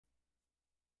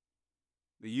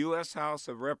the U.S. House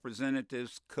of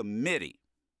Representatives Committee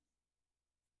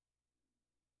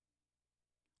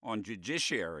on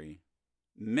Judiciary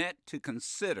met to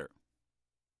consider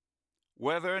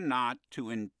whether or not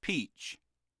to impeach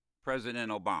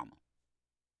President Obama.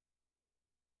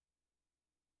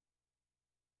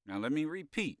 Now, let me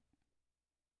repeat.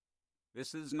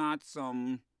 This is not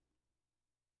some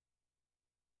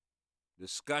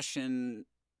discussion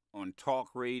on talk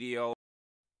radio,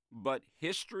 but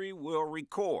history will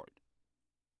record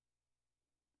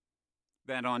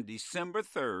that on December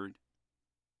 3rd,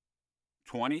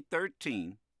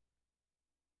 2013,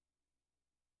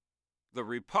 the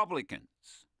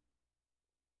Republicans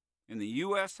in the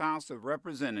U.S. House of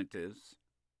Representatives,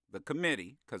 the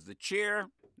committee, because the chair,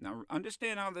 now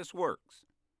understand how this works.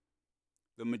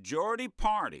 The majority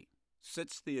party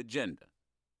sets the agenda.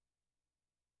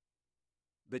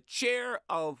 The chair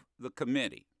of the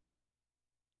committee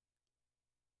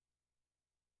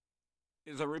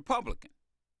is a Republican.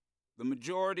 The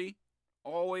majority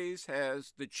always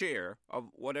has the chair of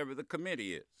whatever the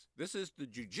committee is. This is the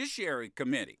Judiciary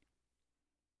Committee.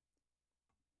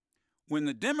 When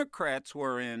the Democrats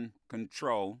were in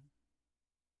control,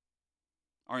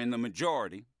 or in the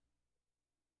majority,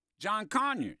 John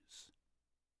Conyers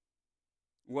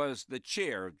was the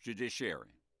chair of Judiciary.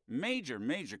 Major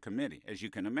committee, as you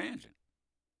can imagine.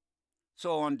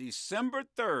 So on December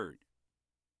 3rd,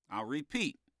 I'll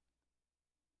repeat.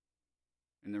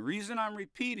 And the reason I'm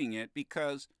repeating it,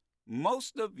 because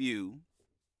most of you,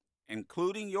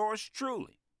 including yours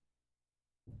truly,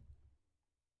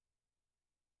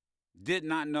 did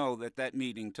not know that that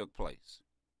meeting took place.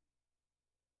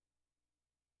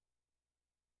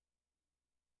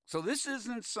 So this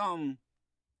isn't some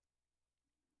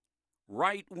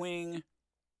right-wing,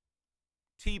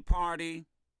 Tea Party,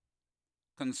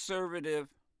 conservative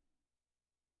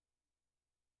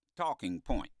talking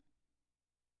point.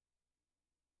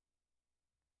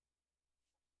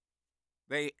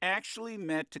 They actually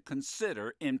met to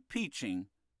consider impeaching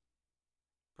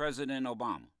President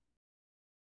Obama.